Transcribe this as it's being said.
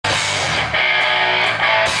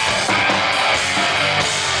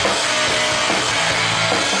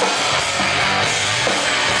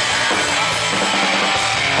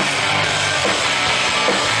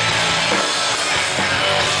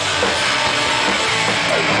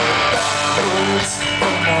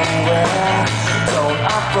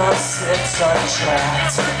opposites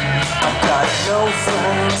attract. I've got no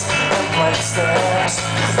friends and blank stares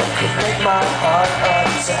that could make my heart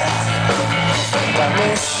attack. And I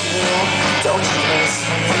miss you, don't you miss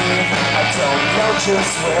me? I don't know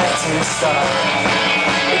just where to start.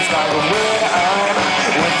 It's like when I'm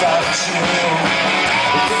without you,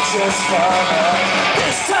 the picture's fun.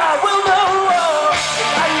 This time we'll know.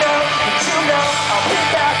 I know that you know I'll be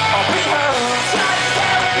back, I'll be home.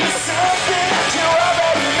 It's something that you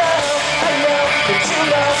already know. I know that you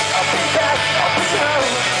know I'll be back, I'll be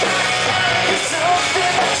home. It's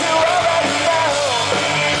something that you already know.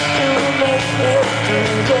 You will make it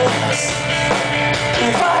through this.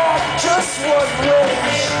 If I had just one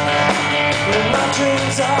wish, then my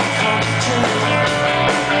dreams all come true.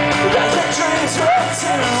 But your dreams run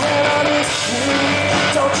too, and I miss you.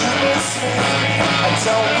 Don't you miss me? I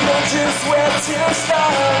don't know just where to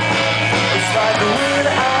start. It's like